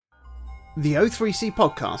The O3C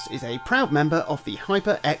podcast is a proud member of the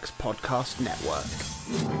HyperX Podcast Network.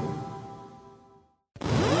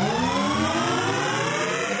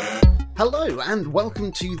 Hello and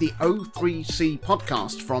welcome to the O3C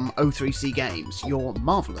podcast from O3C Games, your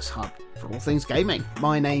marvellous hub for all things gaming.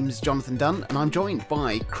 My name's Jonathan Dunn and I'm joined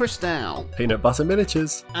by Chris Dow, Peanut Butter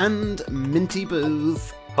Miniatures, and Minty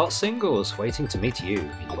Booth. Hot singles waiting to meet you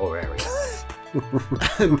in your area.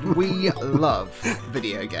 And we love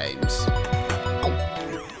video games.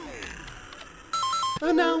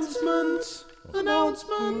 Announcement.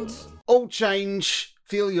 All change.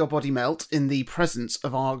 Feel your body melt in the presence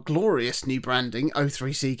of our glorious new branding,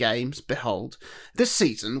 O3C Games. Behold, this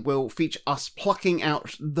season will feature us plucking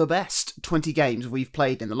out the best 20 games we've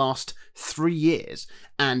played in the last 3 years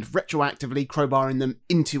and retroactively crowbarring them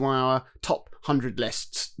into our top 100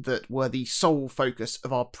 lists that were the sole focus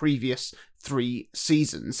of our previous 3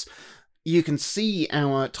 seasons. You can see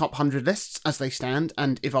our top 100 lists as they stand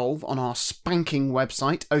and evolve on our spanking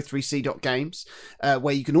website, o3c.games,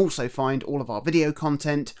 where you can also find all of our video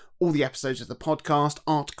content, all the episodes of the podcast,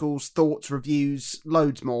 articles, thoughts, reviews,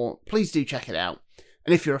 loads more. Please do check it out.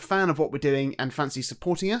 And if you're a fan of what we're doing and fancy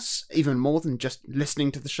supporting us, even more than just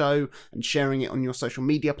listening to the show and sharing it on your social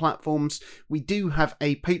media platforms, we do have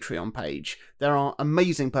a Patreon page. There are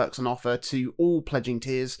amazing perks on offer to all pledging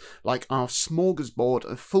tiers, like our smorgasbord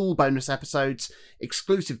of full bonus episodes,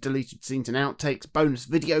 exclusive deleted scenes and outtakes, bonus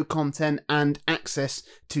video content, and access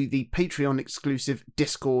to the Patreon-exclusive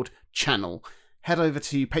Discord channel. Head over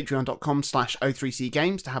to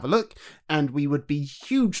patreon.com/O3cgames to have a look, and we would be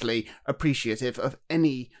hugely appreciative of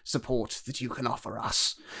any support that you can offer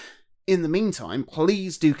us. In the meantime,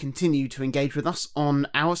 please do continue to engage with us on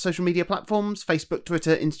our social media platforms, Facebook,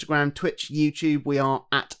 Twitter, Instagram, Twitch, YouTube. We are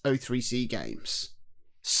at O3cgames.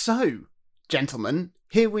 So, gentlemen,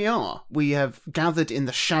 here we are. We have gathered in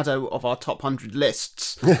the shadow of our top 100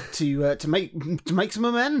 lists to make some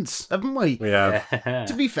amends, haven't we? we have.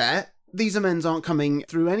 To be fair, these amends aren't coming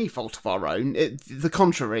through any fault of our own. The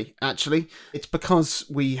contrary, actually. It's because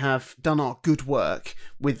we have done our good work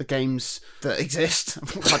with the games that exist.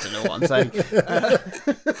 I don't know what I'm saying.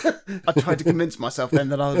 I tried to convince myself then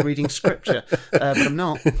that I was reading scripture, but I'm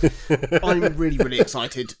not. I'm really, really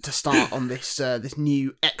excited to start on this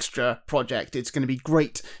new extra project. It's going to be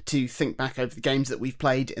great to think back over the games that we've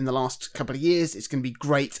played in the last couple of years. It's going to be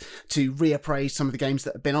great to reappraise some of the games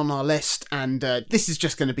that have been on our list, and this is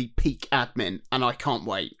just going to be peak admin, and I can't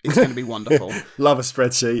wait. It's going to be wonderful. Love a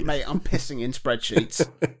spreadsheet. Mate, I'm pissing in spreadsheets.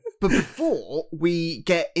 But before we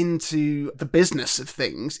get into the business of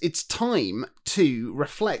things, it's time to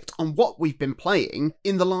reflect on what we've been playing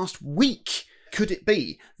in the last week. Could it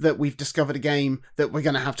be that we've discovered a game that we're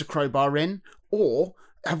going to have to crowbar in? Or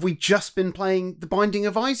have we just been playing The Binding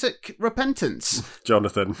of Isaac Repentance?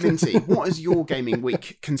 Jonathan. Minty, what has your gaming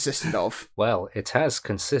week consisted of? Well, it has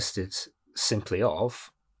consisted simply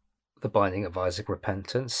of The Binding of Isaac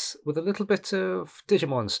Repentance with a little bit of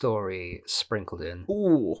Digimon story sprinkled in.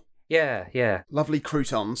 Ooh, Yeah. lovely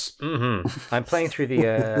croutons. I'm playing through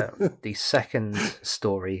the second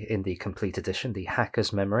story in the complete edition, the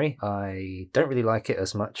Hacker's Memory. I don't really like it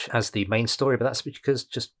as much as the main story, but that's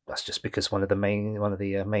just because one of the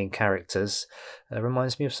main characters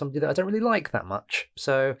reminds me of somebody that I don't really like that much.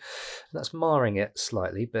 So that's marring it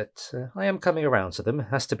slightly, but I am coming around to them. It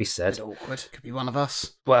has to be said. Bit awkward. Could be one of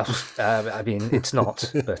us. Well, I mean, it's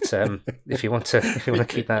not. But if you want to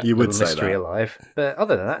keep that You would little say mystery that. alive. But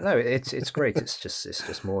other than that, no, it's great. It's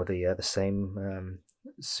just more the same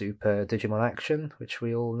super Digimon action, which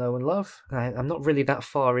we all know and love. I'm not really that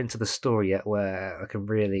far into the story yet, where I can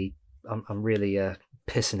really, I'm really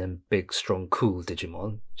pissing in big, strong, cool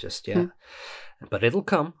Digimon just yet. But it'll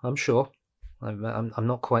come, I'm sure. I'm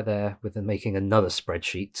not quite there with making another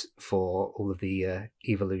spreadsheet for all of the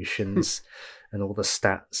evolutions and all the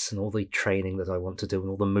stats and all the training that I want to do and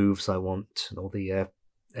all the moves I want and all the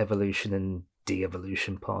evolution and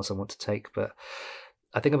de-evolution paths I want to take. But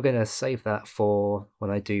I think I'm going to save that for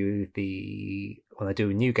when I do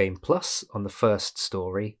a New Game Plus on the first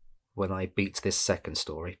story, when I beat this second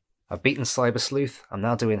story. I've beaten Cyber Sleuth. I'm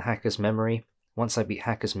now doing Hacker's Memory. Once I beat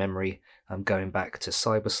Hacker's Memory, I'm going back to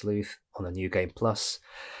Cyber Sleuth on the New Game Plus,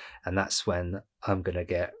 and that's when I'm going to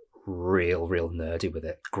get real nerdy with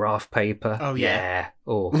it. Graph paper. Oh, yeah.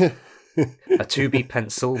 Or a 2B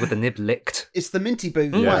pencil with the nib licked. It's the Minty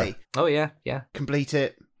Booth Yeah. way. Oh, yeah. Complete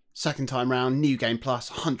it. Second time round, New Game Plus,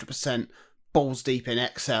 100%. Balls deep in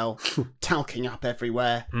Excel. Talking up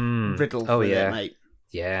everywhere. Riddled with it, mate.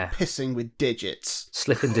 Yeah. pissing with digits.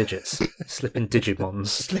 Slipping digits. Slipping Digimons.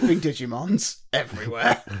 Slipping Digimons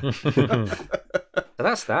everywhere. So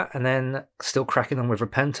that's that, and then still cracking on with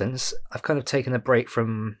Repentance. I've kind of taken a break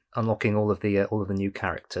from unlocking all of the new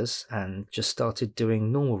characters and just started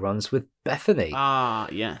doing normal runs with Bethany. Ah,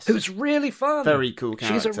 yes. Who's really fun. Very cool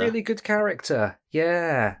character. She's a really good character.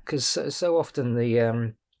 Yeah, because so often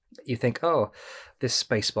you think, oh, this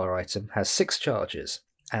spacebar item has 6 charges,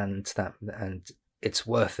 and it's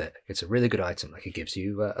worth it. It's a really good item. Like, it gives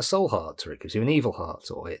you a soul heart, or it gives you an evil heart,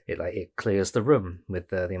 or it clears the room with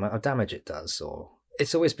the amount of damage it does. Or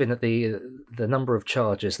it's always been that the number of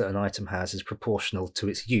charges that an item has is proportional to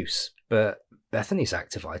its use. But Bethany's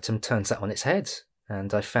active item turns that on its head.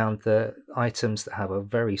 And I found that items that have a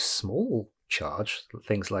very small charge,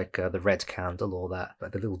 things like the red candle or the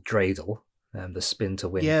little dreidel, the spin to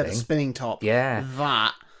win thing. The spinning top.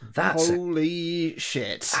 Yeah. That's holy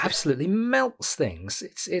shit. Absolutely melts things.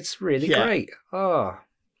 It's really great.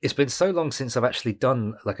 It's been so long since I've actually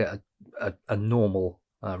done like a normal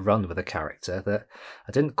run with a character that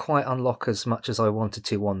I didn't quite unlock as much as I wanted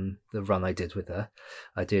to on the run I did with her.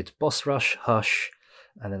 I did Boss Rush, Hush,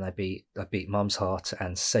 and then I beat Mum's Heart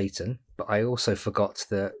and Satan. But I also forgot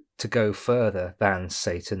that to go further than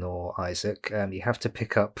Satan or Isaac, you have to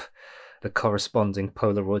pick up the corresponding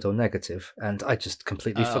Polaroid or negative, and I just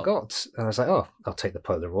completely forgot. And I was like, oh, I'll take the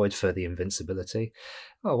Polaroid for the invincibility.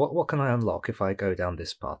 Oh, what can I unlock if I go down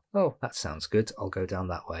this path? Oh, that sounds good. I'll go down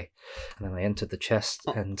that way. And then I entered the chest,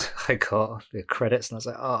 and I got the credits, and I was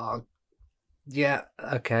like, oh, yeah,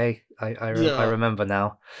 okay, I remember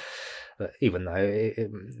now. But even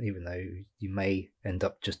though you may end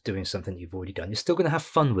up just doing something you've already done, you're still going to have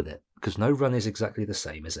fun with it, because no run is exactly the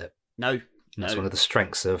same, is it? No. That's one of the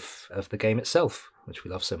strengths of the game itself, which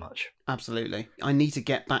we love so much. Absolutely. I need to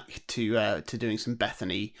get back to doing some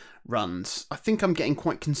Bethany runs. I think I'm getting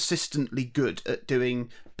quite consistently good at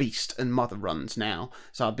doing Beast and Mother runs now.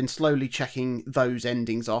 So I've been slowly checking those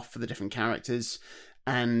endings off for the different characters.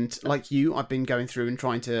 And like you, I've been going through and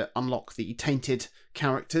trying to unlock the tainted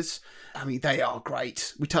characters. I mean, they are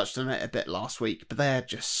great. We touched on it a bit last week, but they're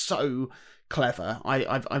just so clever.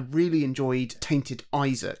 I really enjoyed Tainted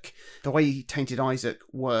Isaac. The way Tainted Isaac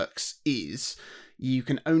works is you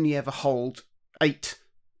can only ever hold 8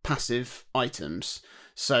 passive items.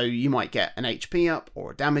 So you might get an HP up,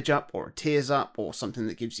 or a damage up, or a tears up, or something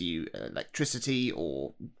that gives you electricity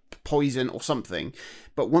or poison or something.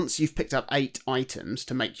 But once you've picked up 8 items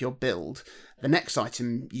to make your build, the next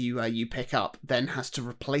item you pick up then has to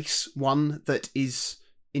replace one that is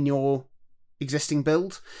in your existing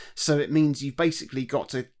build. So it means you've basically got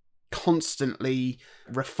to constantly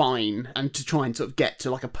refine and to try and sort of get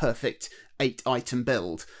to like a perfect 8 item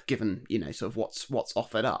build, given sort of what's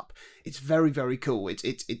offered up. It's very, very cool.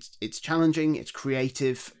 It's challenging, it's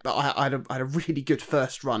creative, but I had a really good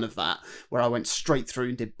first run of that where I went straight through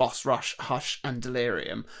and did Boss Rush, Hush and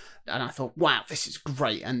Delirium. And I thought, wow, this is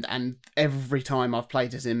great. And every time I've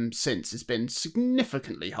played as him since, it's been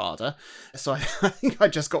significantly harder. So I think I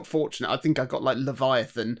just got fortunate. I think I got like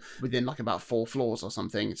Leviathan within like about 4 floors or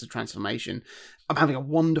something. It's a transformation. I'm having a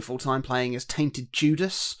wonderful time playing as Tainted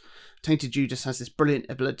Judas. Tainted Judas has this brilliant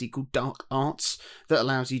ability called Dark Arts that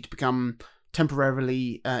allows you to become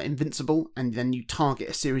temporarily invincible, and then you target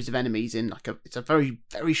a series of enemies in it's a very,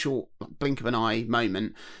 very short blink of an eye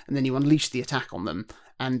moment, and then you unleash the attack on them.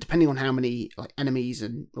 And depending on how many enemies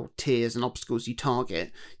or tiers and obstacles you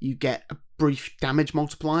target, you get a brief damage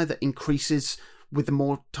multiplier that increases with the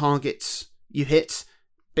more targets you hit.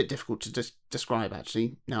 Bit difficult to describe,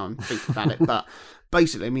 actually, now I'm thinking about it. But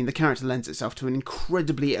basically, I mean, the character lends itself to an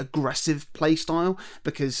incredibly aggressive playstyle,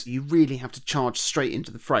 because you really have to charge straight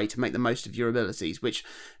into the fray to make the most of your abilities, which,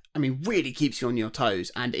 I mean, really keeps you on your toes,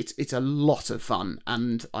 and it's a lot of fun.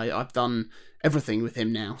 And I've done everything with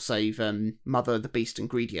him now, save Mother, the Beast, and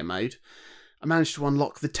Greedier mode. I managed to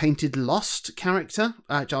unlock the Tainted Lost character,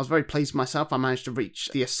 which I was very pleased with myself. I managed to reach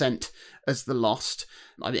the Ascent as the Lost.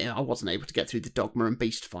 I mean, I wasn't able to get through the Dogma and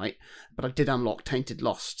Beast fight, but I did unlock Tainted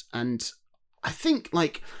Lost. And I think,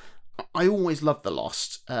 I always loved the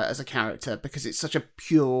Lost as a character, because it's such a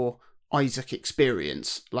pure Isaac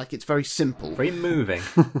experience. It's very simple. Very moving.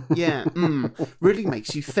 Yeah, really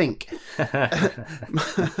makes you think.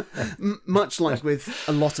 Much like with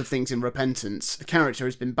a lot of things in Repentance, the character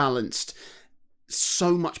has been balanced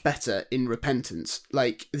so much better in Repentance.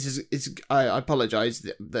 I apologise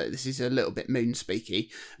that this is a little bit moon speaky,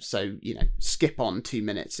 so skip on 2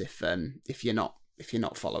 minutes if you're not if you're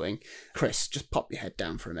not following. Chris, just pop your head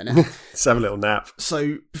down for a minute. Let's have a little nap.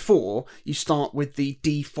 So before, you start with the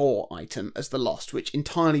D4 item as the Lost, which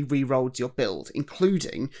entirely re-rolls your build,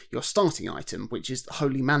 including your starting item, which is the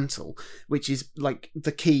Holy Mantle, which is like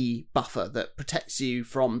the key buffer that protects you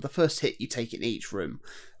from the first hit you take in each room.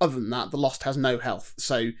 Other than that, the Lost has no health,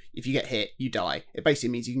 so if you get hit, you die. It basically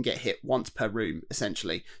means you can get hit once per room,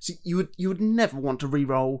 essentially. So you would never want to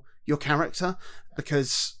re-roll your character,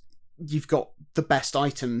 because you've got the best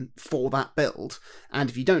item for that build, and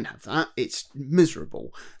if you don't have that, it's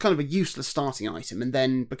miserable. Kind of a useless starting item, and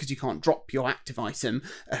then because you can't drop your active item,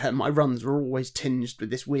 my runs are always tinged with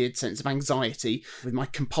this weird sense of anxiety, with my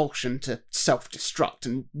compulsion to self-destruct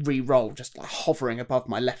and re-roll just like hovering above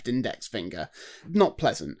my left index finger. Not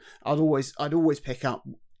pleasant. I'd always pick up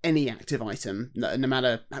any active item, no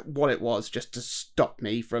matter what it was, just to stop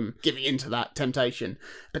me from giving into that temptation.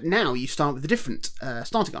 But now you start with a different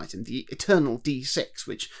starting item, the Eternal D6,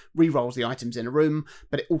 which re-rolls the items in a room,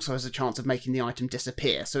 but it also has a chance of making the item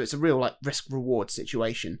disappear, so it's a real like risk-reward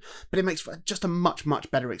situation. But it makes for just a much, much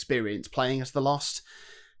better experience playing as the Lost.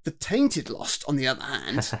 The Tainted Lost, on the other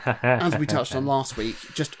hand, as we touched on last week,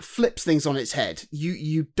 just flips things on its head.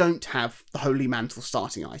 You don't have the Holy Mantle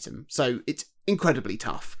starting item, so it's incredibly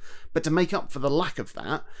tough. But to make up for the lack of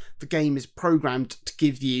that, the game is programmed to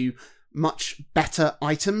give you much better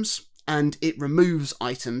items, and it removes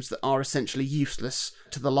items that are essentially useless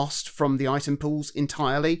to the Lost from the item pools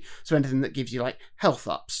entirely. So anything that gives you like health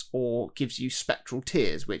ups or gives you spectral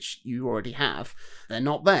tears, which you already have, they're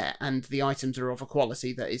not there, and the items are of a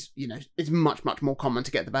quality that is, it's much, much more common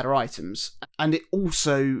to get the better items. And it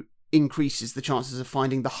also increases the chances of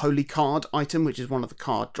finding the Holy Card item, which is one of the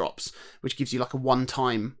card drops, which gives you like a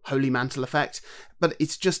one-time Holy Mantle effect. But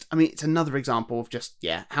it's just, it's another example of just,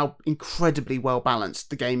 how incredibly well balanced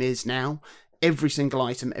the game is now. Every single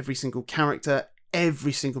item, every single character,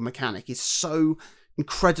 every single mechanic is so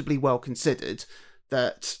incredibly well considered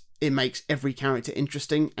that it makes every character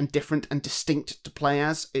interesting and different and distinct to play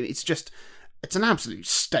as. It's an absolute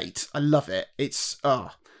state. I love it. It's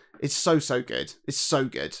so good. It's so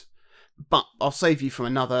good. But I'll save you from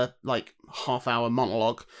another, half-hour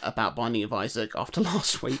monologue about Binding of Isaac after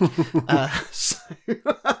last week. So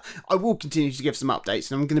I will continue to give some updates,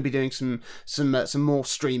 and I'm going to be doing some more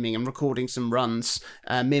streaming and recording some runs.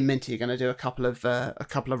 Me and Minty are going to do a couple of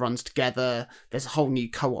runs together. There's a whole new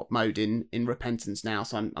co-op mode in Repentance now,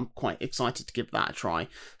 so I'm quite excited to give that a try.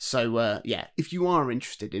 So if you are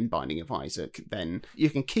interested in Binding of Isaac, then you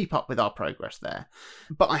can keep up with our progress there.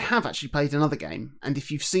 But I have actually played another game, and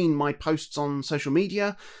if you've seen my posts on social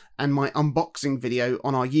media and my unboxing video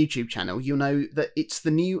on our YouTube channel, you'll know that it's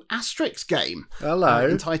the new Asterix game. Hello.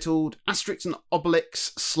 Entitled Asterix and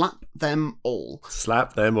Obelix Slap Them All.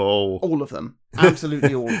 Slap them all. All of them.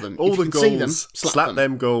 Absolutely all of them. All if the you can see them, ghouls. slap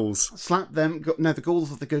them ghouls. Slap them. No, the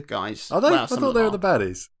ghouls are the good guys. Are they? Well, I some thought of they them were the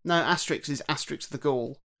baddies. No, Asterix is Asterix the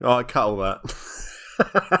Ghoul. Oh, I cut all that.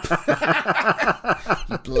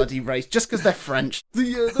 You bloody race. Just because they're French.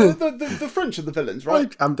 The French are the villains,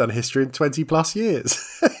 right? I haven't done history in 20 plus years.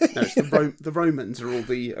 No, it's the Romans are all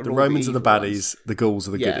the The Romans are the baddies, ones. the ghouls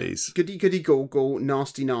are the goodies. Goody, ghoul,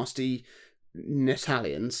 nasty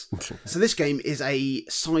Italians. So this game is a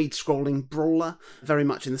side-scrolling brawler, very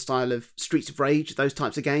much in the style of Streets of Rage, those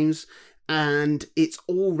types of games. And it's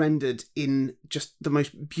all rendered in just the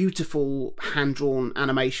most beautiful hand-drawn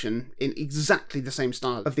animation in exactly the same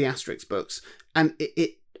style of the Asterix books. And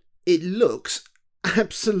it looks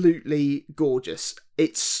absolutely gorgeous.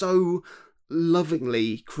 It's so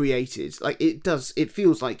lovingly created. It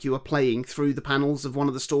feels like you are playing through the panels of one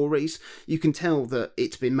of the stories. You can tell that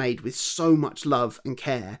it's been made with so much love and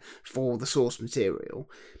care for the source material.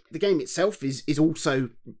 The game itself is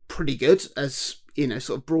also pretty good, as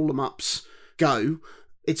sort of brawl 'em ups go.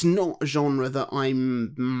 It's not a genre that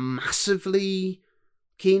I'm massively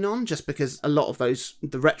keen on, just because a lot of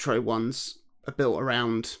the retro ones are built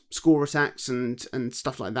around score attacks and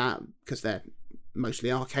stuff like that, because they're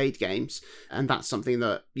mostly arcade games, and that's something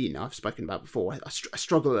that I've spoken about before. I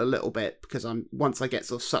struggle a little bit, because once I get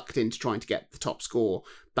sort of sucked into trying to get the top score,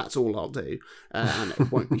 that's all I'll do, and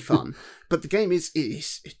it won't be fun. But the game is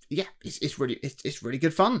really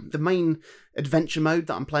good fun. The main adventure mode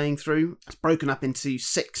that I'm playing through is broken up into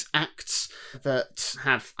 6 acts that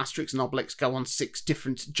have Asterix and Obelix go on 6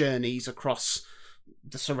 different journeys across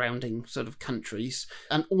the surrounding sort of countries,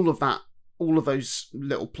 and all all of those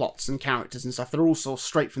little plots and characters and stuff, they're all sort of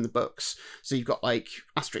straight from the books. So you've got like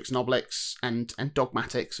Asterix and Obelix and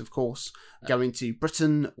Dogmatics, of course, going to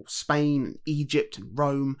Britain or Spain, Egypt and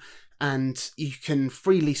Rome. And you can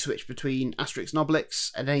freely switch between Asterix and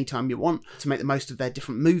Obelix at any time you want to make the most of their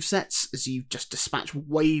different movesets as you just dispatch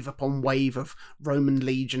wave upon wave of Roman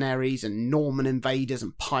legionaries and Norman invaders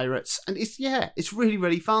and pirates. And it's really,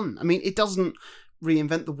 really fun. I mean, it doesn't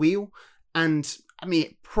reinvent the wheel. And I mean,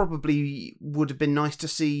 it probably would have been nice to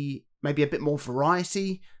see maybe a bit more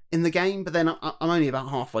variety in the game, but then I'm only about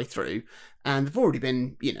halfway through, and there've already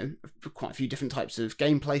been, quite a few different types of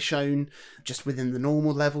gameplay shown just within the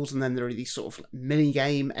normal levels, and then there are these sort of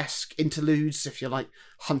mini-game-esque interludes if you're like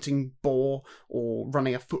hunting boar or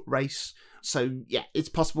running a foot race. So yeah, it's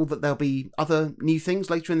possible that there'll be other new things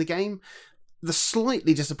later in the game. The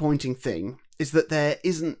slightly disappointing thing is that there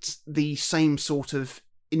isn't the same sort of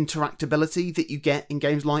interactability that you get in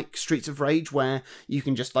games like Streets of Rage, where you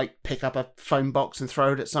can just like pick up a phone box and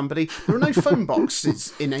throw it at somebody. There are no phone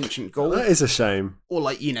boxes in Ancient Gaul. That is a shame. Or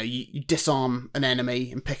like, you disarm an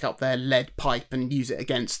enemy and pick up their lead pipe and use it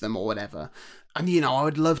against them or whatever. And, I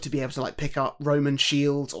would love to be able to like pick up Roman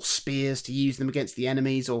shields or spears to use them against the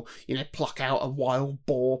enemies, or, pluck out a wild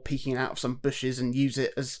boar peeking out of some bushes and use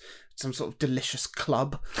it as some sort of delicious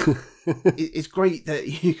club. It's great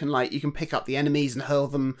that you can pick up the enemies and hurl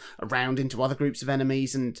them around into other groups of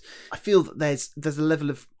enemies, and I feel that there's a level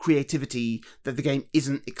of creativity that the game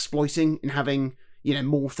isn't exploiting in having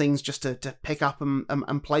more things just to pick up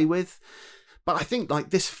and play with. But I think like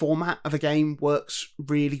this format of a game works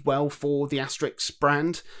really well for the Asterix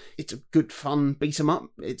brand. It's a good fun beat 'em up.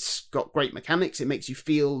 It's got great mechanics. It makes you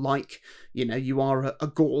feel like you are a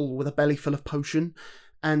Gaul with a belly full of potion.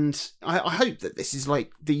 And I hope that this is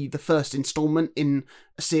like the first instalment in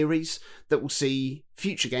a series that will see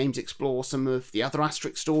future games explore some of the other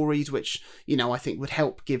Asterix stories, which, I think would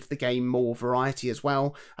help give the game more variety as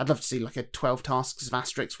well. I'd love to see like a 12 Tasks of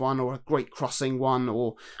Asterix one, or a Great Crossing one,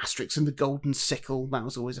 or Asterix and the Golden Sickle. That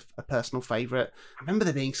was always a personal favourite. I remember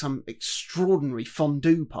there being some extraordinary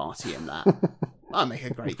fondue party in that. That'd make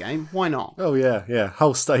a great game. Why not? Oh, yeah.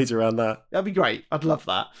 Whole stage around that. That'd be great. I'd love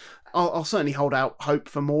that. I'll certainly hold out hope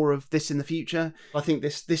for more of this in the future. I think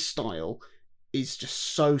this style is just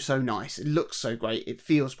so nice. It looks so great. It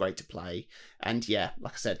feels great to play. And yeah,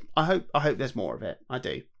 like I said, I hope there's more of it. I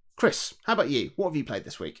do. Chris, how about you? What have you played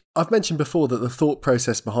this week? I've mentioned before that the thought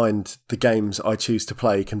process behind the games I choose to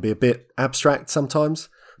play can be a bit abstract sometimes.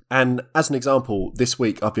 And as an example, this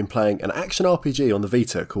week I've been playing an action RPG on the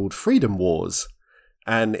Vita called Freedom Wars.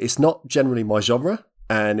 And it's not generally my genre.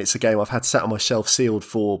 And it's a game I've had sat on my shelf sealed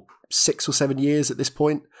for 6 or 7 years at this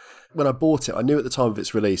point. When I bought it, I knew at the time of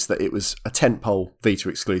its release that it was a tentpole Vita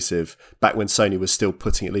exclusive, back when Sony was still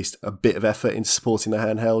putting at least a bit of effort into supporting the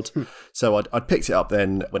handheld. So I'd picked it up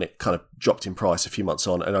then when it kind of dropped in price a few months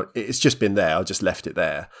on, and it's just been there. I just left it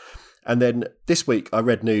there. And then this week I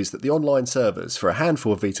read news that the online servers for a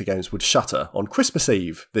handful of Vita games would shutter on Christmas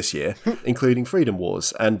Eve this year, including Freedom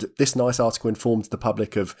Wars. And this nice article informed the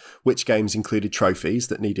public of which games included trophies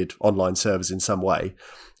that needed online servers in some way.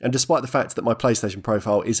 And despite the fact that my PlayStation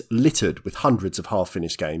profile is littered with hundreds of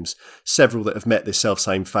half-finished games, several that have met this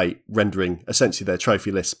self-same fate, rendering essentially their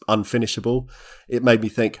trophy list unfinishable, it made me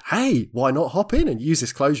think, hey, why not hop in and use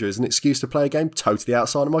this closure as an excuse to play a game totally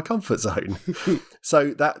outside of my comfort zone?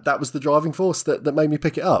 So that was the driving force that made me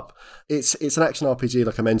pick it up. It's an action RPG,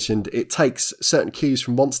 like I mentioned. It takes certain cues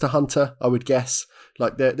from Monster Hunter, I would guess.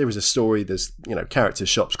 Like there is a story, there's characters,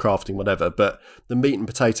 shops, crafting, whatever, but the meat and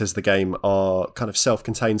potatoes of the game are kind of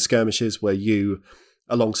self-contained skirmishes where you,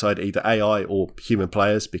 alongside either AI or human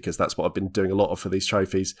players, because that's what I've been doing a lot of for these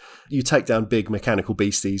trophies, you take down big mechanical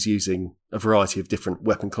beasties using a variety of different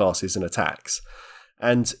weapon classes and attacks.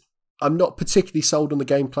 And I'm not particularly sold on the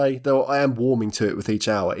gameplay, though I am warming to it with each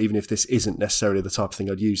hour, even if this isn't necessarily the type of thing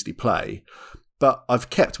I'd usually play. But I've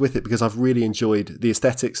kept with it because I've really enjoyed the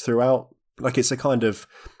aesthetics throughout. Like, it's a kind of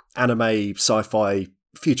anime, sci-fi,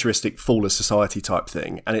 futuristic fall of society type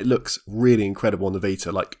thing, and it looks really incredible on the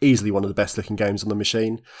Vita, like easily one of the best looking games on the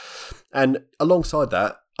machine. And alongside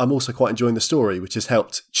that, I'm also quite enjoying the story, which has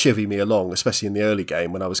helped chivvy me along, especially in the early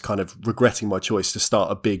game when I was kind of regretting my choice to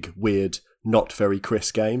start a big, weird, not very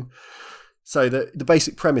crisp game. So the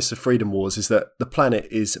basic premise of Freedom Wars is that the planet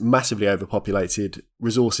is massively overpopulated,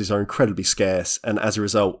 resources are incredibly scarce, and as a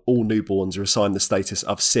result, all newborns are assigned the status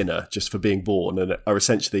of sinner just for being born and are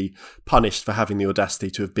essentially punished for having the audacity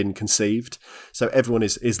to have been conceived. So everyone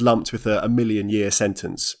is lumped with a 1,000,000-year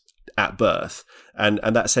sentence at birth, and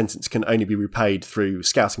that sentence can only be repaid through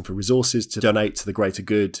scouting for resources to donate to the greater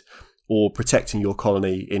good, or protecting your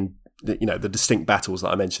colony in the distinct battles that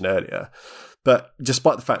I mentioned earlier. But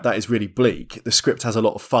despite the fact that is really bleak, the script has a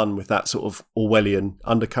lot of fun with that sort of Orwellian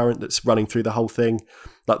undercurrent that's running through the whole thing.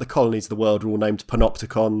 Like the colonies of the world are all named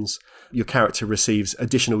panopticons. Your character receives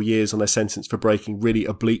additional years on their sentence for breaking really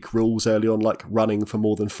oblique rules early on, like running for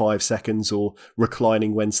more than 5 seconds or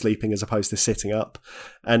reclining when sleeping as opposed to sitting up.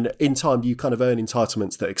 And in time, you kind of earn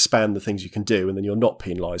entitlements that expand the things you can do, and then you're not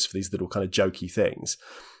penalised for these little kind of jokey things.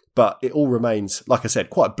 But it all remains, like I said,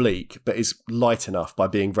 quite bleak, but is light enough by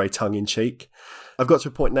being very tongue-in-cheek. I've got to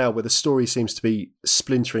a point now where the story seems to be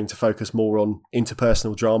splintering to focus more on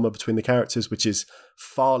interpersonal drama between the characters, which is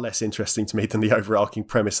far less interesting to me than the overarching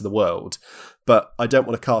premise of the world. But I don't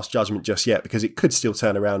want to cast judgment just yet, because it could still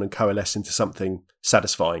turn around and coalesce into something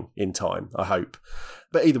satisfying in time, I hope.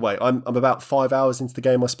 But either way, I'm about 5 hours into the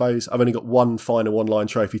game, I suppose. I've only got one final online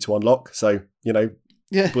trophy to unlock, so,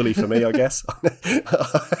 bully for me, I guess.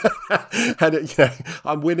 And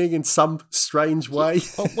I'm winning in some strange way.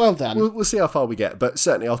 Oh, well done. We'll see how far we get, but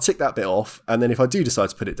certainly I'll tick that bit off. And then if I do decide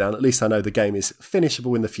to put it down, at least I know the game is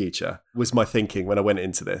finishable in the future, was my thinking when I went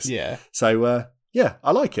into this. Yeah. So,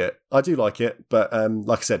 I like it. I do like it. But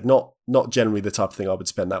like I said, not generally the type of thing I would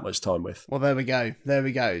spend that much time with. Well, there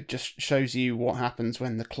we go. Just shows you what happens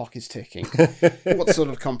when the clock is ticking. What sort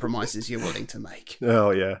of compromises you're willing to make.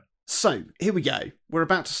 Oh, yeah. So, here we go. We're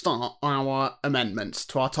about to start our amendments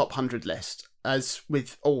to our top 100 list. As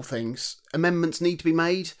with all things, amendments need to be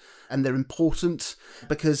made, and they're important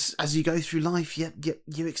because as you go through life,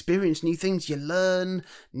 you experience new things, you learn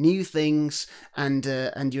new things, and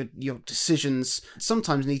your decisions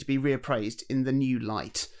sometimes need to be reappraised in the new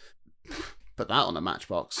light. Put that on a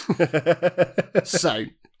matchbox. So,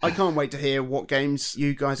 I can't wait to hear what games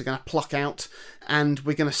you guys are going to pluck out, and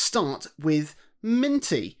we're going to start with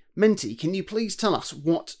Minty. Minty, can you please tell us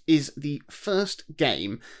what is the first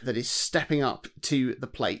game that is stepping up to the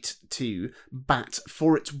plate to bat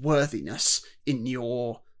for its worthiness in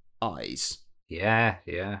your eyes? Yeah.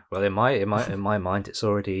 Well, in my mind, it's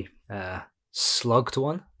already slugged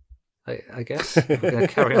one. I guess we're going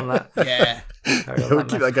to carry on that. Yeah. We'll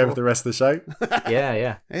keep that going for the rest of the show.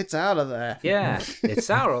 Yeah. It's out of there. Yeah, it's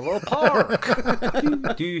out of the park.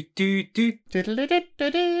 do.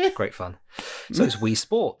 Great fun. So it's Wii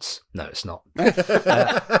Sports. No, it's not.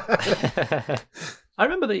 I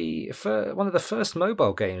remember one of the first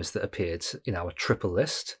mobile games that appeared in our triple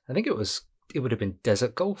list. I think it would have been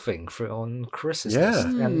Desert Golfing on Chris's list.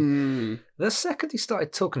 And the second he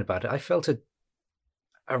started talking about it, I felt a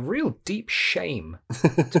real deep shame,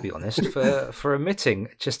 to be honest, for omitting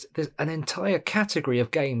just an entire category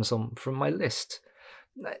of games from my list.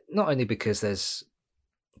 Not only because there's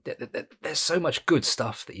so much good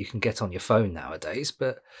stuff that you can get on your phone nowadays,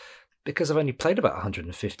 but because I've only played about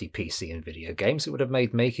 150 PC and video games, it would have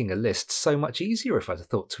made making a list so much easier if I'd have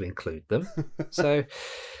thought to include them. So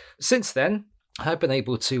since then, I've been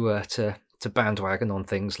able to bandwagon on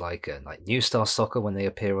things like New Star Soccer when they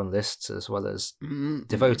appear on lists, as well as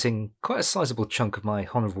devoting quite a sizable chunk of my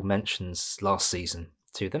honourable mentions last season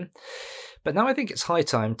to them. But now I think it's high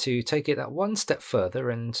time to take it that one step further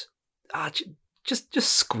and just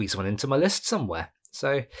squeeze one into my list somewhere.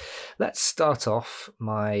 So let's start off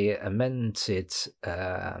my amendments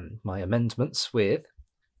with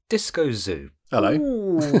Disco Zoo.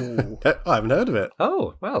 Hello. I haven't heard of it.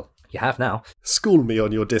 Oh, well, you have now. School me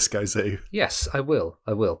on your Disco Zoo. Yes, I will.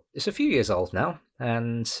 It's a few years old now,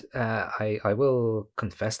 and I will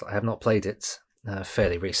confess that I have not played it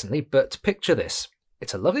fairly recently, but picture this.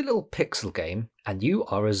 It's a lovely little pixel game, and you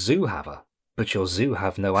are a zoo haver, but your zoo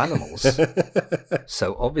have no animals.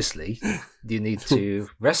 So obviously, you need to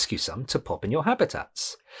rescue some to pop in your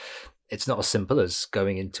habitats. It's not as simple as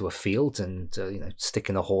going into a field and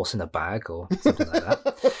sticking a horse in a bag or something like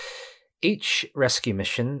that. Each rescue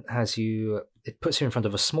mission puts you in front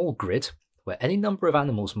of a small grid where any number of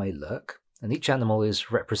animals may lurk, and each animal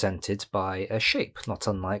is represented by a shape, not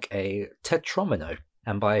unlike a tetromino.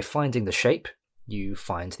 And by finding the shape, you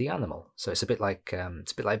find the animal. So it's a bit like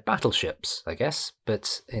battleships, I guess,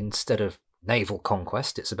 but instead of naval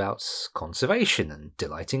conquest, it's about conservation and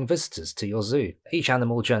delighting visitors to your zoo. Each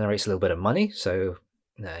animal generates a little bit of money, so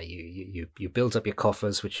you build up your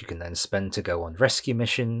coffers, which you can then spend to go on rescue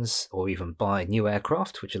missions, or even buy new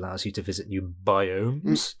aircraft, which allows you to visit new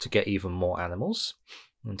biomes to get even more animals.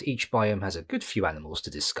 And each biome has a good few animals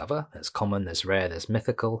to discover. There's common, there's rare, there's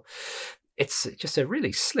mythical. It's just a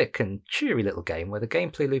really slick and cheery little game where the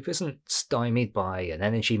gameplay loop isn't stymied by an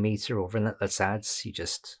energy meter or relentless ads. You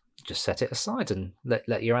just set it aside and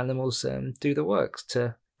let your animals do the work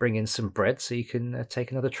to bring in some bread so you can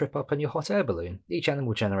take another trip up on your hot air balloon. Each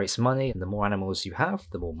animal generates money, and the more animals you have,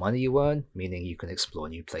 the more money you earn, meaning you can explore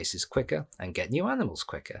new places quicker and get new animals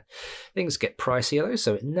quicker. Things get pricier though,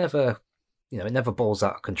 so it never boils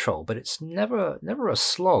out of control, but it's never a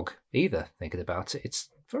slog either, thinking about it. It's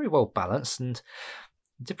very well balanced, and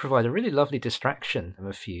did provide a really lovely distraction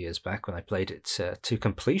a few years back when I played it to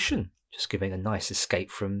completion, just giving a nice escape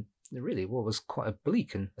from really what was quite a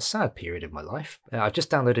bleak and a sad period of my life. I've just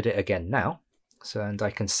downloaded it again now, and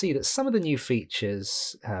I can see that some of the new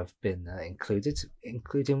features have been included,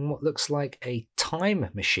 including what looks like a time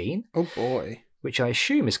machine. Oh boy. Which I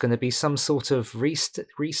assume is going to be some sort of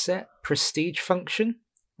reset prestige function.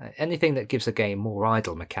 Anything that gives a game more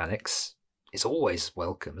idle mechanics is always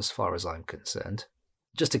welcome as far as I'm concerned.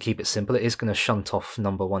 Just to keep it simple, it is going to shunt off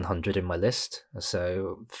number 100 in my list,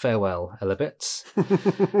 so farewell, Elebits.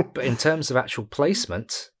 But in terms of actual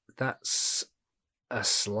placement, that's a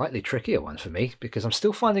slightly trickier one for me, because I'm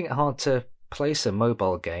still finding it hard to place a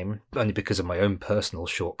mobile game, only because of my own personal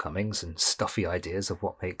shortcomings and stuffy ideas of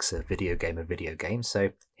what makes a video game.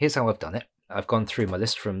 So here's how I've done it. I've gone through my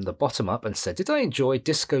list from the bottom up and said, did I enjoy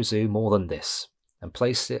Disco Zoo more than this? And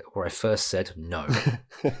placed it where I first said no.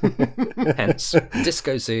 Hence,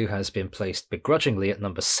 Disco Zoo has been placed begrudgingly at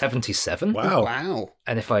number 77. Wow.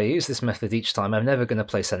 And if I use this method each time, I'm never going to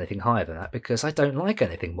place anything higher than that, because I don't like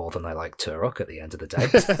anything more than I like Turok at the end of the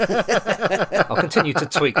day. I'll continue to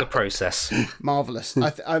tweak the process. Marvellous.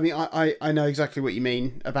 I know exactly what you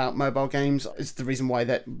mean about mobile games. It's the reason why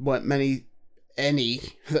there weren't any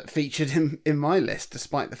that featured in my list,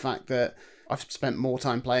 despite the fact that I've spent more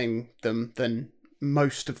time playing them than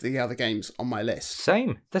most of the other games on my list.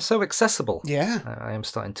 Same. They're so accessible. Yeah. I am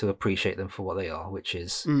starting to appreciate them for what they are, which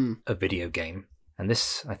is a video game. And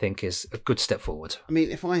this, I think, is a good step forward. I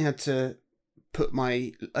mean, if I had to put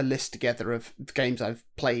a list together of the games I've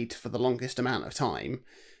played for the longest amount of time,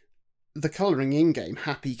 the colouring in-game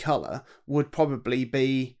Happy Colour would probably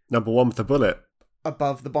be number one with the bullet.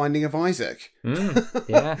 Above The Binding of Isaac.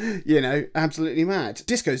 Yeah. Absolutely mad.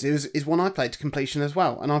 Disco Zoo is one I played to completion as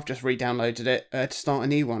well, and I've just re-downloaded it to start a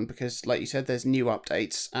new one because, like you said, there's new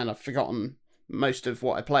updates, and I've forgotten most of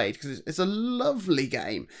what I played because it's a lovely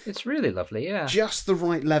game. It's really lovely, yeah. Just the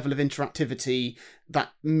right level of interactivity,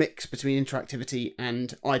 that mix between interactivity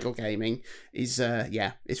and idle gaming is,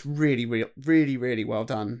 it's really, really, really, really well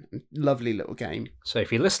done. Lovely little game. So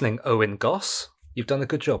if you're listening, Owen Goss, you've done a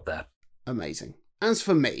good job there. Amazing. As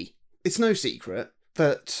for me, it's no secret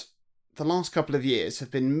that the last couple of years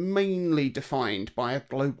have been mainly defined by a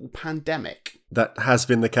global pandemic. That has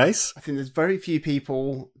been the case. I think there's very few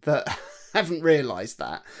people that haven't realised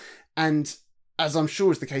that. And as I'm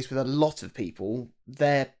sure is the case with a lot of people,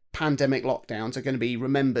 their pandemic lockdowns are going to be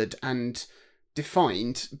remembered and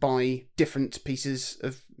defined by different pieces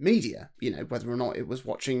of media. Whether or not it was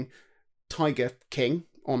watching Tiger King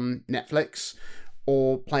on Netflix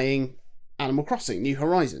or playing Animal Crossing New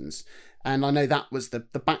Horizons. And I know that was the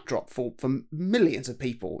backdrop for millions of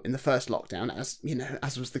people in the first lockdown,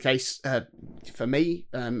 as was the case for me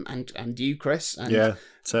and you, Chris. And yeah,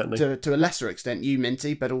 certainly. To a lesser extent, you,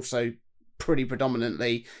 Minty, but also pretty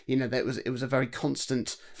predominantly, it was a very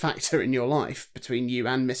constant factor in your life between you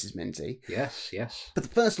and Mrs. Minty. Yes. But the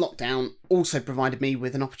first lockdown also provided me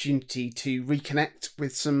with an opportunity to reconnect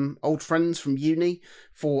with some old friends from uni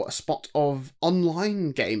for a spot of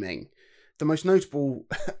online gaming. The most notable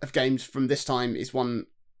of games from this time is one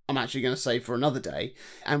I'm actually going to save for another day.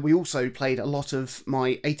 And we also played a lot of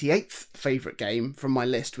my 88th favourite game from my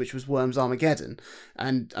list, which was Worms Armageddon.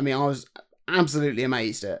 And I was absolutely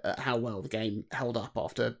amazed at how well the game held up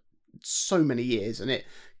after so many years, and it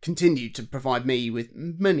continued to provide me with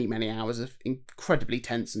many, many hours of incredibly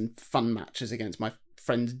tense and fun matches against my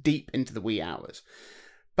friends deep into the wee hours.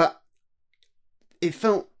 But it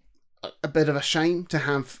felt a bit of a shame to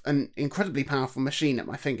have an incredibly powerful machine at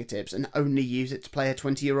my fingertips and only use it to play a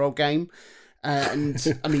 20-year-old game.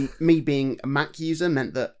 Me being a Mac user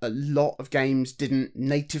meant that a lot of games didn't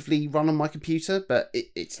natively run on my computer, but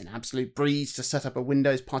it's an absolute breeze to set up a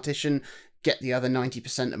Windows partition, get the other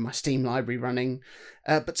 90% of my Steam library running.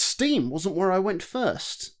 But Steam wasn't where I went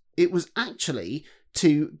first. It was actually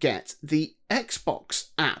to get the Xbox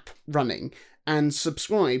app running and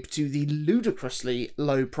subscribe to the ludicrously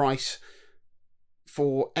low price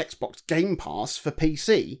for Xbox Game Pass for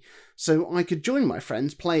PC, so I could join my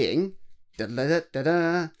friends playing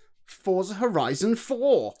Forza Horizon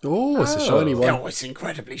 4. Oh, it's a shiny one. Oh, it's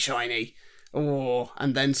incredibly shiny. Oh,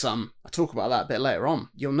 and then some. I'll talk about that a bit later on.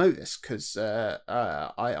 You'll know this, because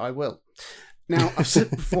I will. Now, I've said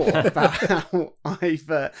before about how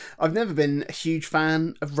I've never been a huge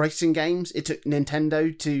fan of racing games. It took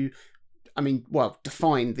Nintendo to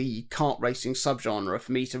define the kart racing subgenre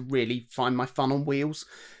for me to really find my fun on wheels.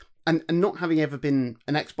 And not having ever been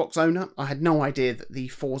an Xbox owner, I had no idea that the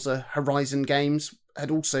Forza Horizon games had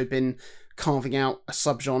also been carving out a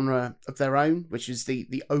subgenre of their own, which is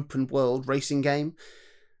the open world racing game.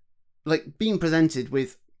 Like, being presented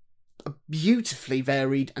with a beautifully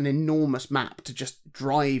varied and enormous map to just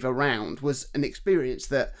drive around was an experience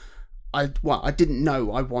that I didn't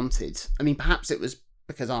know I wanted. I mean, perhaps it was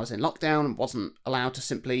because I was in lockdown and wasn't allowed to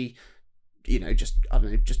simply,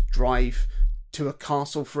 just drive to a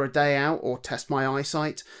castle for a day out or test my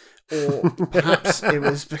eyesight, or perhaps it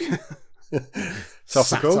was because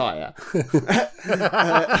satire.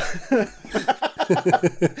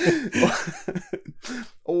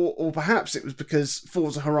 or perhaps it was because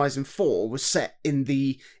Forza Horizon 4 was set in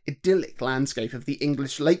the idyllic landscape of the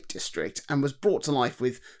English Lake District and was brought to life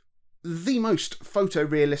with the most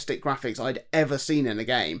photorealistic graphics I'd ever seen in a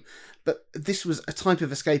game. But this was a type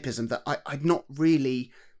of escapism that I'd not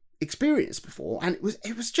really experienced before, and it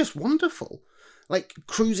was just wonderful. Like,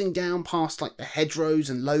 cruising down past like the hedgerows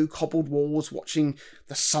and low cobbled walls, watching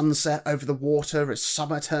the sunset over the water as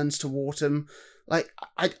summer turns to autumn. Like,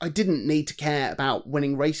 I didn't need to care about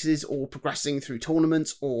winning races or progressing through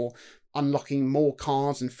tournaments or unlocking more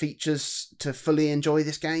cars and features to fully enjoy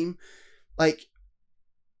this game. Like,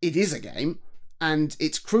 it is a game, and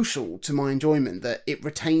it's crucial to my enjoyment that it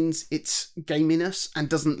retains its gaminess and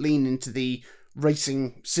doesn't lean into the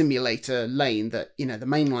racing simulator lane that, the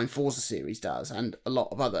mainline Forza series does, and a lot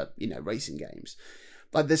of other, racing games.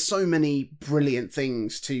 Like, there's so many brilliant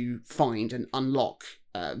things to find and unlock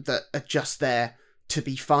that are just there to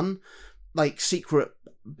be fun. Like secret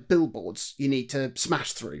billboards you need to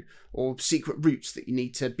smash through, or secret routes that you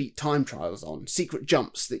need to beat time trials on, secret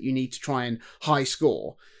jumps that you need to try and high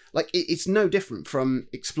score. Like, it's no different from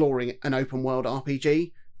exploring an open world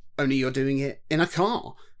RPG, only you're doing it in a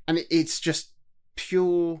car. And it's just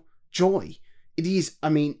pure joy. It is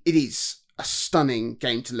a stunning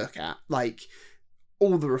game to look at. Like,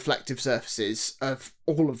 all the reflective surfaces of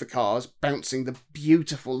all of the cars, bouncing the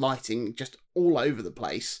beautiful lighting just all over the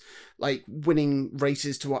place, like winning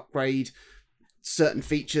races to upgrade certain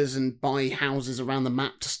features and buy houses around the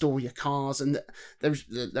map to store your cars. And there's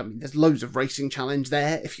loads of racing challenge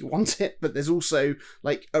there if you want it, but there's also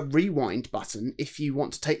like a rewind button if you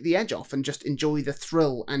want to take the edge off and just enjoy the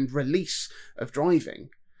thrill and release of driving.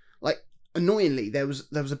 Like, annoyingly, there was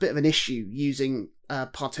a bit of an issue using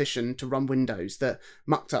partition to run Windows that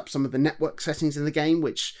mucked up some of the network settings in the game,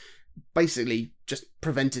 which basically just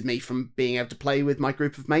prevented me from being able to play with my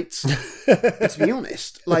group of mates. But to be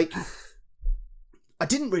honest, like, I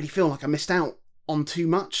didn't really feel like I missed out on too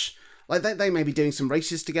much. Like, they may be doing some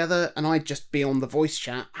races together and I'd just be on the voice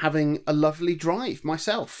chat having a lovely drive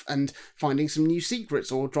myself and finding some new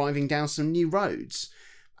secrets or driving down some new roads.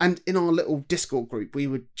 And in our little Discord group, we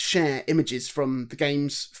would share images from the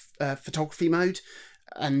game's photography mode.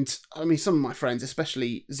 And I mean, some of my friends,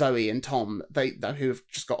 especially Zoe and Tom, who have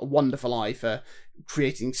just got a wonderful eye for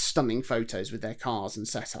creating stunning photos with their cars and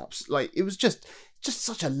setups. Like, it was just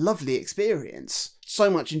such a lovely experience. So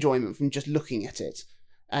much enjoyment from just looking at it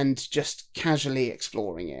and just casually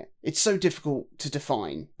exploring it. It's so difficult to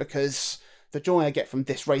define because the joy I get from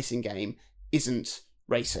this racing game isn't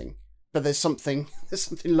racing. But there's something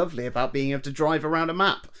lovely about being able to drive around a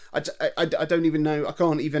map. I don't even know, I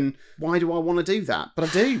can't even, why do I want to do that? But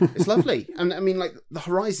I do, it's lovely. And I mean, like, the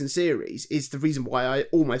Horizon series is the reason why I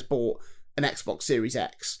almost bought an Xbox Series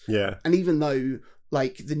X. Yeah. And even though,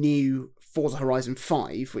 like, the new Forza Horizon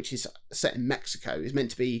 5, which is set in Mexico, is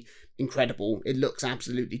meant to be incredible, it looks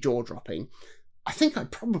absolutely jaw-dropping, I think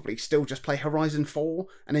I'd probably still just play Horizon 4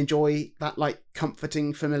 and enjoy that, like,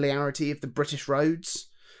 comforting familiarity of the British roads.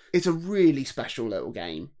 It's a really special little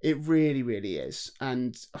game. It really, really is.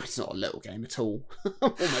 And it's not a little game at all.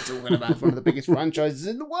 What am I talking about? It's one of the biggest franchises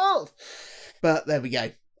in the world. But there we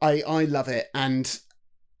go. I love it. And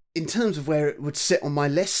in terms of where it would sit on my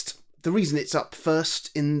list, the reason it's up first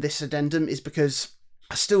in this addendum is because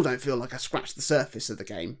I still don't feel like I scratched the surface of the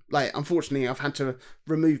game. Like, unfortunately, I've had to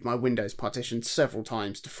remove my Windows partition several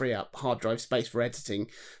times to free up hard drive space for editing.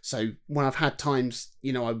 So when I've had times,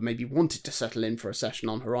 I maybe wanted to settle in for a session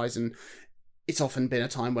on Horizon, it's often been a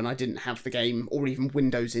time when I didn't have the game or even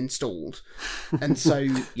Windows installed. And so,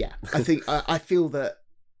 yeah, I feel that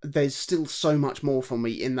there's still so much more for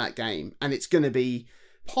me in that game. And it's going to be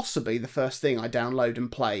possibly the first thing I download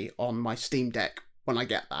and play on my Steam Deck when I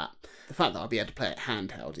get that. The fact that I'll be able to play it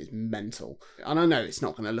handheld is mental. And I know it's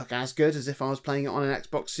not going to look as good as if I was playing it on an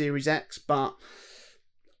Xbox Series X, but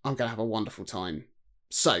I'm going to have a wonderful time.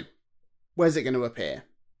 So, where's it going to appear?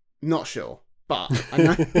 Not sure. But I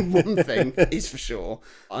know one thing is for sure.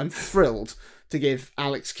 I'm thrilled to give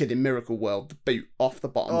Alex Kidd in Miracle World the boot off the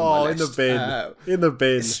bottom of my list. In the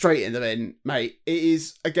bin. Straight in the bin, mate. It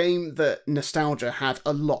is a game that nostalgia had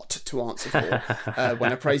a lot to answer for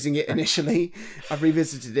when appraising it initially. I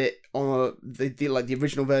revisited it on the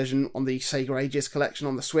original version on the Sega Ages collection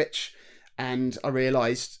on the Switch, and I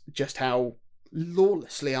realised just how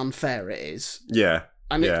lawlessly unfair it is. Yeah.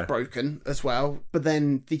 And it's broken as well. But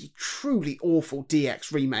then the truly awful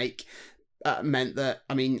DX remake meant that,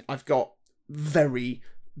 I mean, I've got very,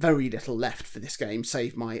 very little left for this game,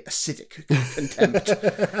 save my acidic contempt.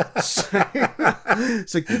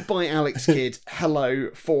 So goodbye, Alex Kidd. Hello,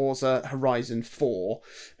 Forza Horizon 4.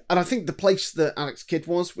 And I think the place that Alex Kidd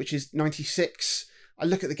was, which is 96, I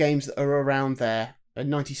look at the games that are around there. In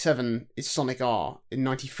 97 is Sonic R. In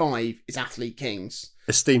 95 is Athlete Kings.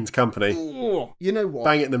 Esteemed company. Ooh, you know what?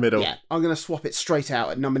 Bang it in the middle. Yeah, I'm going to swap it straight out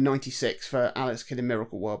at number 96 for Alex Kidd in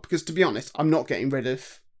Miracle World, because to be honest, I'm not getting rid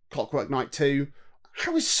of Clockwork Knight 2.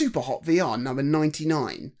 How is Super Hot VR number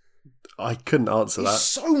 99? I couldn't answer that. It's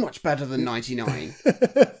so much better than 99.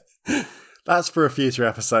 That's for a future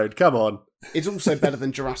episode. Come on. It's also better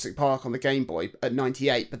than Jurassic Park on the Game Boy at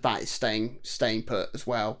 98, but that is staying put as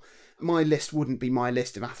well. My list wouldn't be my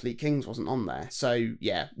list if Athlete Kings wasn't on there. So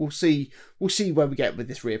yeah, we'll see where we get with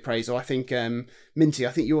this reappraisal. I think Minty, I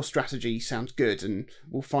think your strategy sounds good, and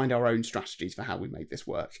we'll find our own strategies for how we make this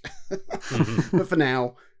work. But for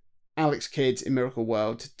now, Alex Kidd in Miracle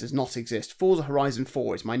World does not exist. Forza Horizon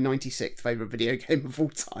 4 is my 96th favourite video game of all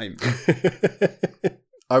time.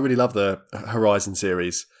 I really love the Horizon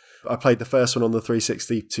series. I played the first one on the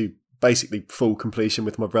 360 to basically full completion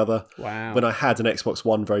with my brother. Wow. When I had an Xbox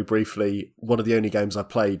One very briefly, one of the only games I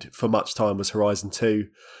played for much time was Horizon 2.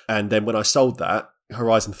 And then when I sold that,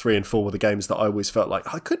 Horizon 3 and 4 were the games that I always felt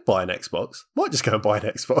like I could buy an Xbox. Might just go and buy an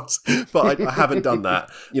Xbox. But I haven't done that.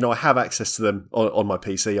 You know, I have access to them on my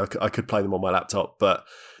PC. I could play them on my laptop, but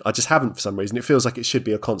I just haven't for some reason. It feels like it should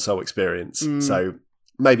be a console experience. So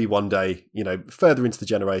maybe one day, you know, further into the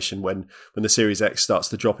generation when the Series X starts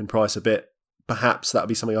to drop in price a bit, perhaps that'll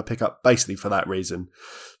be something I pick up basically for that reason.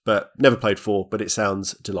 But never played 4, but it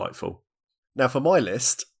sounds delightful. Now for my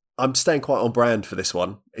list, I'm staying quite on brand for this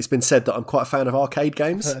one. It's been said that I'm quite a fan of arcade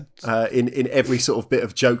games in every sort of bit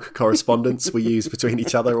of joke correspondence we use between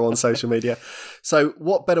each other or on social media. So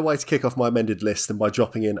what better way to kick off my amended list than by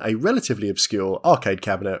dropping in a relatively obscure arcade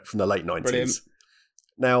cabinet from the late 90s. Brilliant.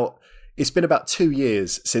 Now, it's been about 2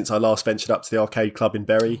 years since I last ventured up to the arcade club in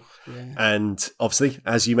Bury. Yeah. And obviously,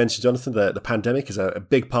 as you mentioned, Jonathan, the pandemic is a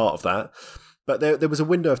big part of that. But there was a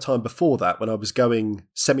window of time before that when I was going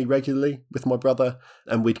semi-regularly with my brother,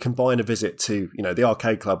 and we'd combine a visit to, you know, the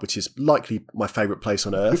arcade club, which is likely my favourite place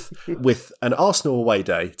on earth, with an Arsenal away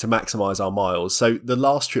day to maximise our miles. So the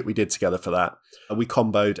last trip we did together for that, we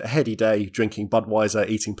comboed a heady day drinking Budweiser,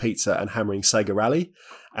 eating pizza and hammering Sega Rally.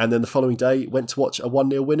 And then the following day went to watch a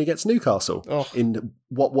 1-0 win against Newcastle in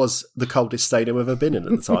what was the coldest stadium I've ever been in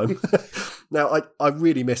at the time. Now, I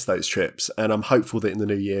really miss those trips, and I'm hopeful that in the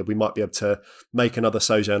new year we might be able to make another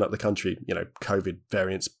sojourn up the country, you know, COVID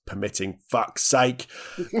variants permitting. Fuck's sake.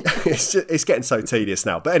 It's getting so tedious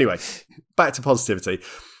now. But anyway, back to positivity.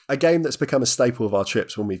 A game that's become a staple of our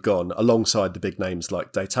trips when we've gone, alongside the big names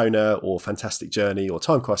like Daytona or Fantastic Journey or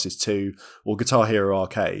Time Crisis 2 or Guitar Hero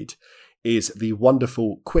Arcade, is the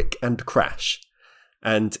wonderful Quick and Crash.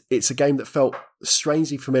 And it's a game that felt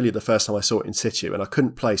strangely familiar the first time I saw it in situ, and I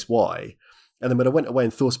couldn't place why. And then when I went away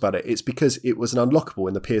and thought about it, it's because it was an unlockable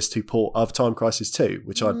in the PS2 port of Time Crisis 2,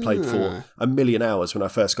 which I'd played for 1 million hours when I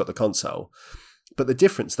first got the console. But the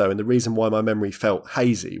difference, though, and the reason why my memory felt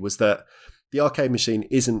hazy, was that the arcade machine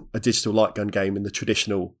isn't a digital light gun game in the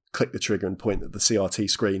traditional click the trigger and point at the CRT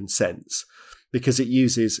screen sense, because it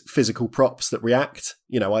uses physical props that react,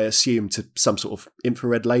 you know, I assume to some sort of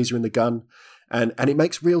infrared laser in the gun, and it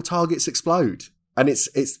makes real targets explode. And it's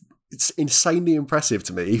insanely impressive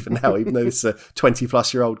to me, even now, even though it's a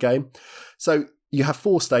 20-plus-year-old game. So you have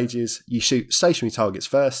 4 stages. You shoot stationary targets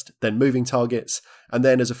first, then moving targets, and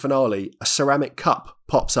then as a finale, a ceramic cup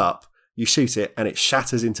pops up. You shoot it, and it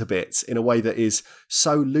shatters into bits in a way that is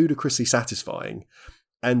so ludicrously satisfying.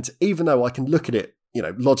 And even though I can look at it, you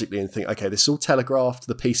know, logically and think, okay, this is all telegraphed,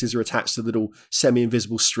 the pieces are attached to little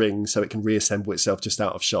semi-invisible strings so it can reassemble itself just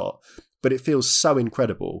out of shot. But it feels so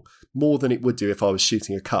incredible, more than it would do if I was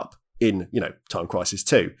shooting a cup in, you know, Time Crisis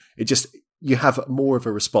 2. It just, you have more of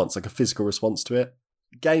a response, like a physical response to it.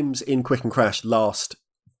 games in Quick and Crash last,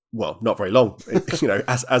 well, not very long,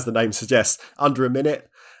 as the name suggests, under a minute.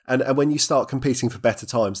 And when you start competing for better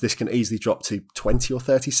times, this can easily drop to 20 or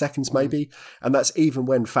 30 seconds maybe. And that's even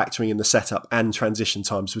when factoring in the setup and transition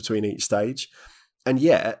times between each stage. And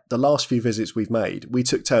yet, the last few visits we've made, we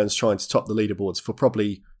took turns trying to top the leaderboards for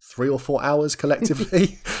probably 3 or 4 hours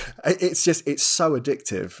collectively. It's so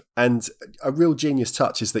addictive. And a real genius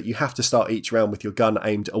touch is that you have to start each round with your gun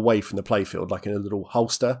aimed away from the playfield, like in a little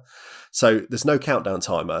holster. So there's no countdown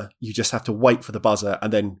timer. You just have to wait for the buzzer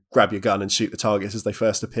and then grab your gun and shoot the targets as they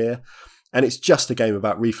first appear. And it's just a game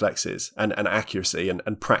about reflexes and accuracy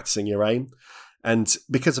and practicing your aim. And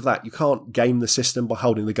because of that, you can't game the system by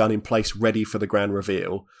holding the gun in place ready for the grand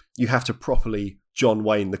reveal. You have to properly John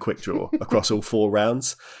Wayne the quick draw across all 4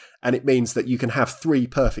 rounds. And it means that you can have 3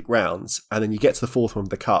 perfect rounds and then you get to the 4th one with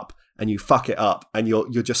the cup and you fuck it up and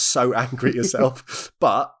you're just so angry at yourself.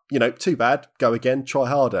 But, too bad, go again, try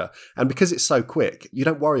harder. And because it's so quick, you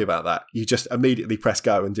don't worry about that. You just immediately press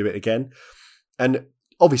go and do it again. And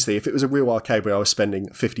obviously, if it was a real arcade where I was spending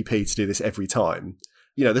 50p to do this every time,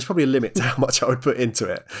 there's probably a limit to how much I would put into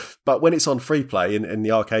it. But when it's on free play in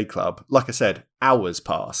the arcade club, like I said, hours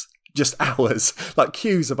pass. Just hours. Like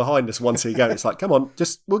queues are behind us once you go. It's like, come on,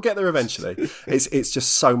 we'll get there eventually. It's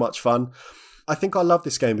just so much fun. I think I love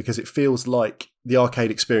this game because it feels like the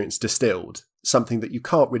arcade experience distilled, something that you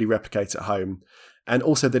can't really replicate at home. And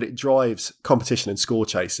also that it drives competition and score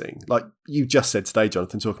chasing. Like you just said today,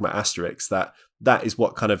 Jonathan, talking about Asterix, that is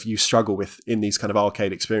what kind of you struggle with in these kind of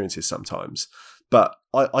arcade experiences sometimes. But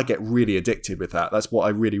I get really addicted with that. That's what I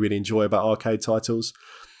really, really enjoy about arcade titles.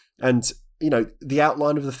 And, the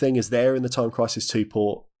outline of the thing is there in the Time Crisis 2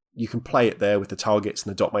 port. You can play it there with the targets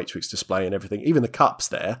and the dot matrix display and everything. Even the cup's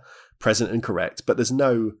there, present and correct, but there's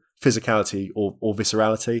no physicality or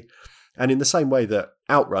viscerality. And in the same way that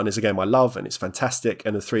Outrun is a game I love and it's fantastic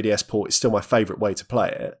and the 3DS port is still my favourite way to play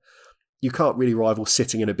it, you can't really rival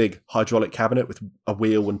sitting in a big hydraulic cabinet with a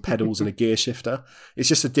wheel and pedals and a gear shifter. It's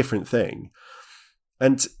just a different thing.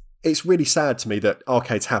 And it's really sad to me that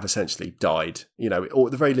arcades have essentially died, or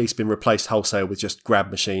at the very least been replaced wholesale with just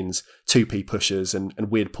grab machines, 2p pushers and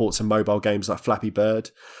weird ports of mobile games like Flappy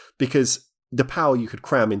Bird, because the power you could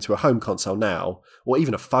cram into a home console now, or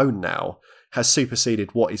even a phone now, has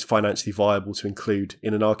superseded what is financially viable to include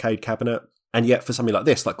in an arcade cabinet. And yet for something like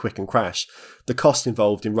this, like Quick and Crash, the cost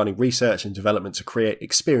involved in running research and development to create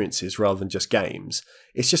experiences rather than just games,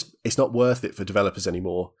 it's not worth it for developers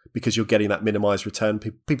anymore because you're getting that minimized return.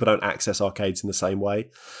 People don't access arcades in the same way.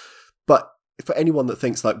 But for anyone that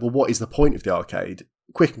thinks like, well, what is the point of the arcade?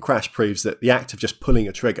 Quick and Crash proves that the act of just pulling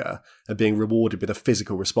a trigger and being rewarded with a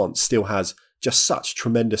physical response still has just such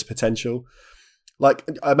tremendous potential. Like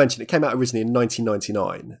I mentioned, it came out originally in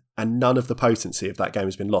 1999, and none of the potency of that game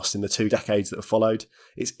has been lost in the 2 decades that have followed.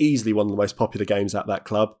 It's easily one of the most popular games at that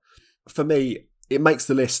club. For me, it makes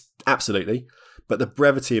the list, absolutely, but the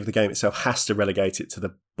brevity of the game itself has to relegate it to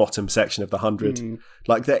the bottom section of the 100.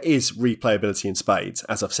 Like there is replayability in spades.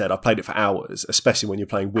 As I've said, I've played it for hours, especially when you're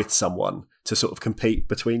playing with someone to sort of compete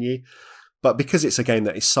between you. But because it's a game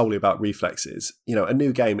that is solely about reflexes, a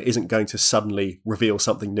new game isn't going to suddenly reveal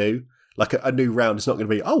something new. Like a new round is not going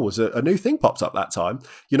to be, was a new thing popped up that time.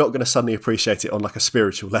 You're not going to suddenly appreciate it on like a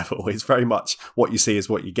spiritual level. It's very much what you see is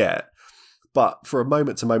what you get. But for a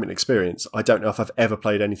moment-to-moment experience, I don't know if I've ever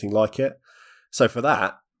played anything like it. So for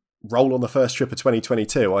that, roll on the first trip of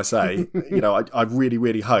 2022, I say. I really,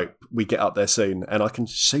 really hope we get up there soon and I can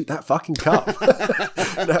shoot that fucking cup.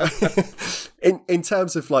 In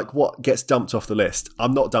terms of like what gets dumped off the list,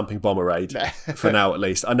 I'm not dumping Bomber Raid for now, at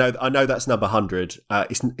least. I know that's number 100.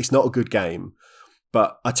 It's not a good game,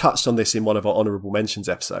 but I touched on this in one of our honourable mentions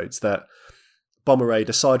episodes that Bomber Raid,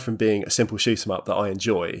 aside from being a simple shoot 'em up that I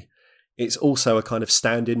enjoy, it's also a kind of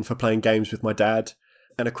stand-in for playing games with my dad.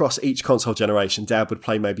 And across each console generation, Dad would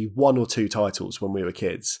play maybe 1 or 2 titles when we were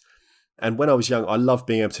kids. And when I was young, I loved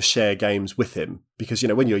being able to share games with him because,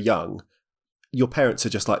 when you're young, your parents are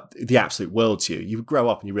just like the absolute world to you. You grow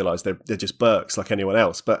up and you realise they're just Burks like anyone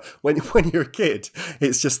else. But when you're a kid,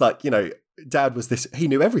 it's just like, Dad was this, he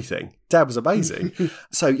knew everything. Dad was amazing.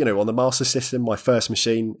 So, on the Master System, my first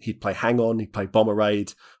machine, he'd play Hang-On, he'd play Bomber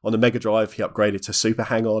Raid. On the Mega Drive, he upgraded to Super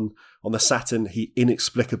Hang-On. On the Saturn, he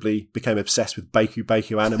inexplicably became obsessed with Baku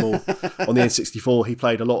Baku Animal. On the N64, he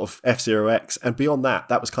played a lot of F-Zero X. And beyond that,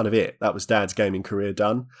 that was kind of it. That was Dad's gaming career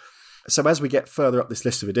done. So as we get further up this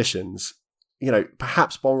list of editions,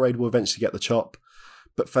 perhaps Bomber Raid will eventually get the chop.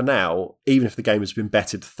 But for now, even if the game has been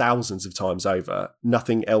bettered thousands of times over,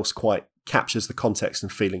 nothing else quite captures the context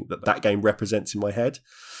and feeling that game represents in my head.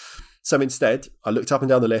 So instead, I looked up and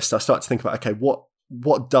down the list. I started to think about, okay, what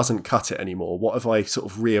what doesn't cut it anymore? What have I sort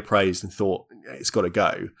of reappraised and thought, it's got to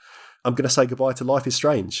go? I'm going to say goodbye to Life is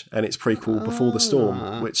Strange and its prequel Before the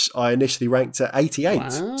Storm, which I initially ranked at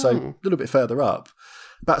 88, so a little bit further up.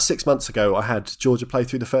 About 6 months ago, I had Georgia play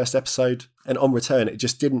through the first episode, and on return, it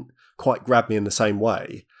just didn't quite grab me in the same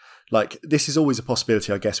way. Like, this is always a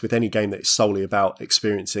possibility, I guess, with any game that is solely about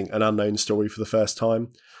experiencing an unknown story for the first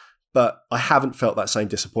time. But I haven't felt that same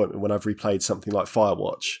disappointment when I've replayed something like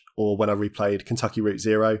Firewatch or when I replayed Kentucky Route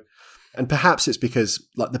Zero. And perhaps it's because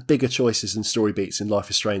like the bigger choices and story beats in Life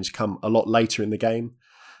is Strange come a lot later in the game.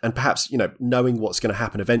 And perhaps, knowing what's going to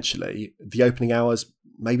happen eventually, the opening hours,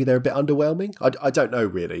 maybe they're a bit underwhelming. I don't know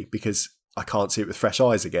really, because I can't see it with fresh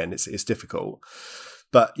eyes again. It's difficult.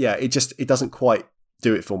 But yeah, it doesn't quite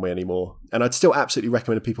do it for me anymore. And I'd still absolutely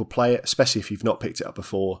recommend people play it, especially if you've not picked it up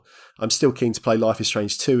before. I'm still keen to play Life is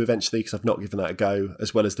Strange 2 eventually, because I've not given that a go,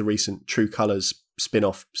 as well as the recent True Colours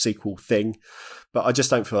spin-off sequel thing. But I just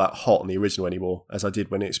don't feel that hot on the original anymore, as I did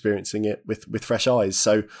when experiencing it with fresh eyes.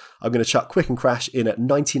 So I'm going to chuck Quick and Crash in at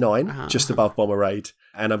 99, just above Bomber Raid,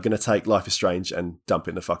 and I'm going to take Life is Strange and dump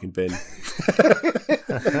it in the fucking bin.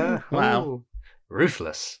 Wow.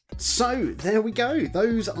 Ruthless. So, there we go.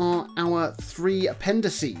 Those are our 3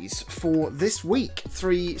 appendices for this week.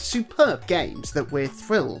 3 superb games that we're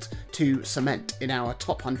thrilled to cement in our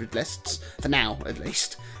top 100 lists, for now at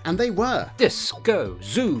least. And they were Disco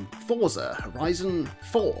Zoo, Forza Horizon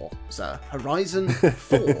 4, Horizon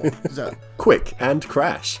 4, Quick and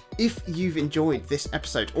Crash. If you've enjoyed this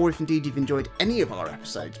episode, or if indeed you've enjoyed any of our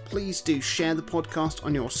episodes, please do share the podcast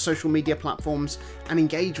on your social media platforms and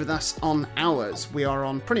engage with us on ours. We are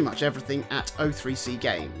on pretty much everything at O3C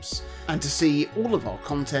Games. And to see all of our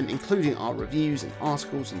content, including our reviews and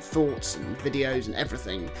articles and thoughts and videos and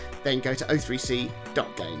everything, then go to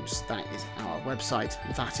o3c.games. That is our website.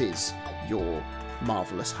 That is your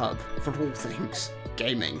marvellous hub for all things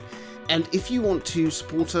gaming. And if you want to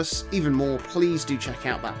support us even more, please do check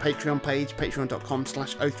out that Patreon page,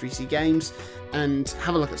 patreon.com/O3cgames, and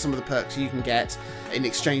have a look at some of the perks you can get in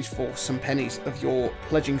exchange for some pennies of your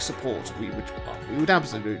pledging support. We would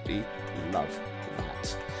absolutely love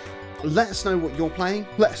that. Let us know what you're playing.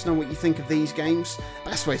 Let us know what you think of these games.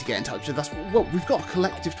 Best way to get in touch with us, well, we've got a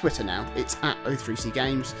collective Twitter now. It's at O3C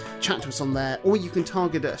Games. Chat to us on there, or you can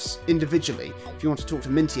target us individually if you want to talk to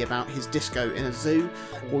Minty about his disco in a zoo,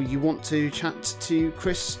 or you want to chat to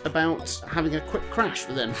Chris about having a quick crash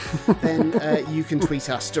with him, then you can tweet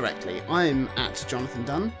us directly. I'm at Jonathan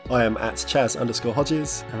Dunn. I am at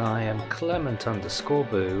Chaz_Hodges. And I am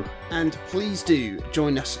Clement_Boo. And please do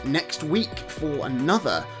join us next week for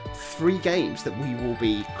another 3 games that we will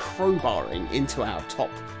be crowbarring into our top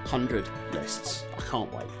 100 lists. I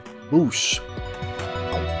can't wait. Whoosh.